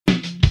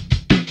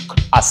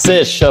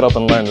said shut up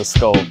and learn to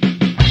sculpt.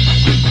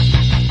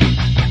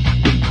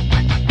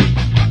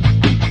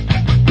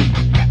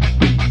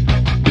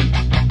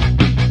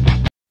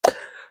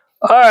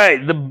 All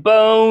right, the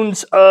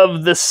bones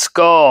of the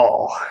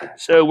skull.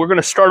 So we're going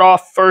to start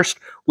off first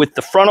with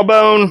the frontal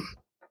bone.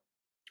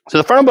 So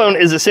the frontal bone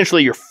is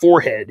essentially your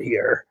forehead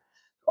here.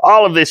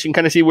 All of this, you can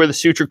kind of see where the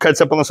suture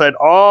cuts up on the side.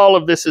 All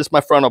of this is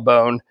my frontal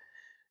bone.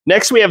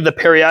 Next, we have the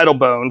parietal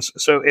bones.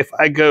 So if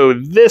I go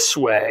this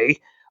way,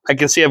 I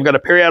can see I've got a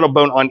parietal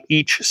bone on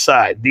each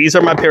side. These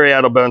are my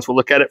parietal bones. We'll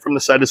look at it from the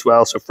side as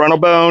well. So frontal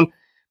bone,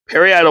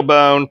 parietal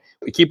bone.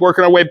 We keep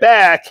working our way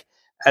back.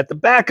 At the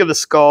back of the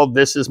skull,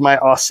 this is my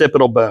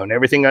occipital bone.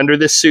 Everything under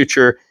this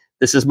suture,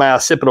 this is my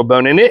occipital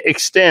bone. And it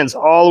extends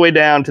all the way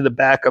down to the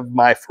back of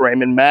my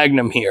foramen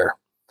magnum here.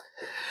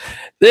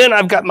 Then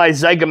I've got my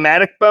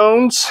zygomatic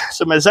bones.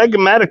 So my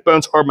zygomatic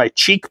bones are my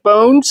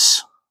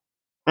cheekbones.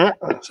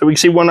 So we can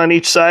see one on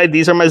each side.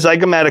 These are my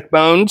zygomatic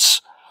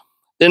bones.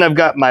 Then I've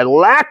got my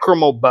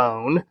lacrimal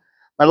bone.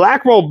 My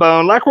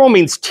lacrimal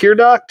means tear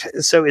duct.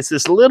 So it's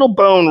this little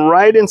bone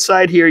right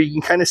inside here. You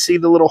can kind of see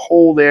the little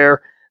hole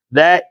there.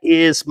 That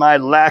is my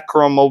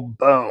lacrimal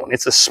bone.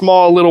 It's a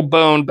small little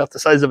bone about the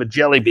size of a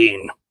jelly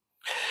bean.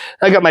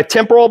 I got my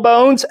temporal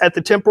bones at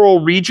the temporal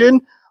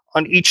region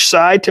on each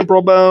side.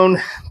 Temporal bone,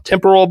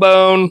 temporal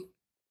bone.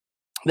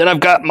 Then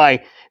I've got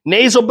my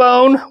nasal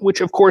bone,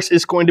 which of course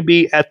is going to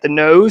be at the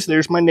nose.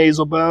 There's my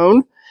nasal bone.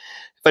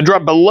 If I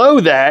drop below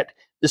that,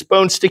 this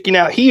bone sticking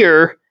out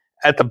here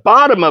at the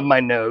bottom of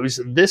my nose,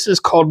 this is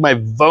called my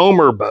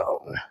vomer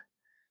bone.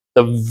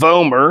 The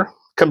vomer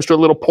comes to a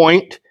little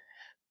point.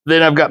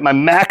 Then I've got my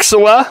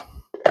maxilla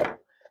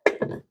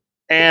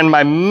and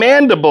my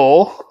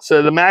mandible.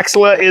 So the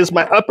maxilla is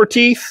my upper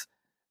teeth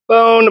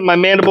bone. My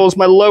mandible is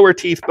my lower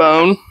teeth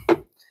bone.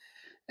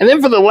 And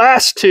then for the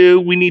last two,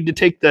 we need to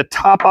take the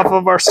top off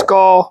of our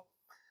skull.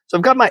 So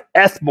I've got my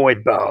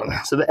ethmoid bone.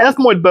 So the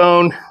ethmoid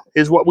bone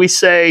is what we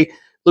say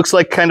looks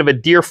like kind of a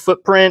deer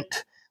footprint.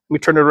 Let me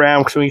turn it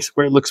around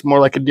where it looks more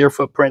like a deer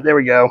footprint. There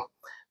we go.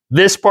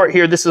 This part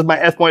here, this is my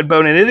ethmoid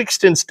bone, and it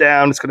extends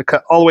down. It's going to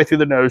cut all the way through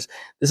the nose.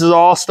 This is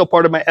all still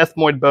part of my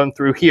ethmoid bone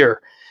through here.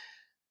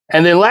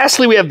 And then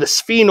lastly, we have the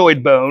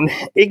sphenoid bone.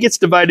 It gets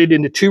divided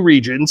into two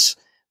regions.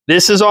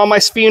 This is all my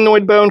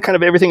sphenoid bone, kind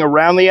of everything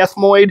around the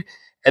ethmoid.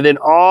 And then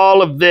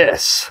all of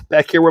this,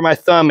 back here where my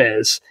thumb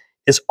is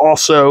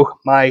also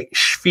my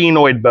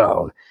sphenoid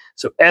bone.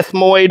 So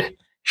ethmoid,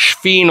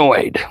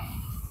 sphenoid.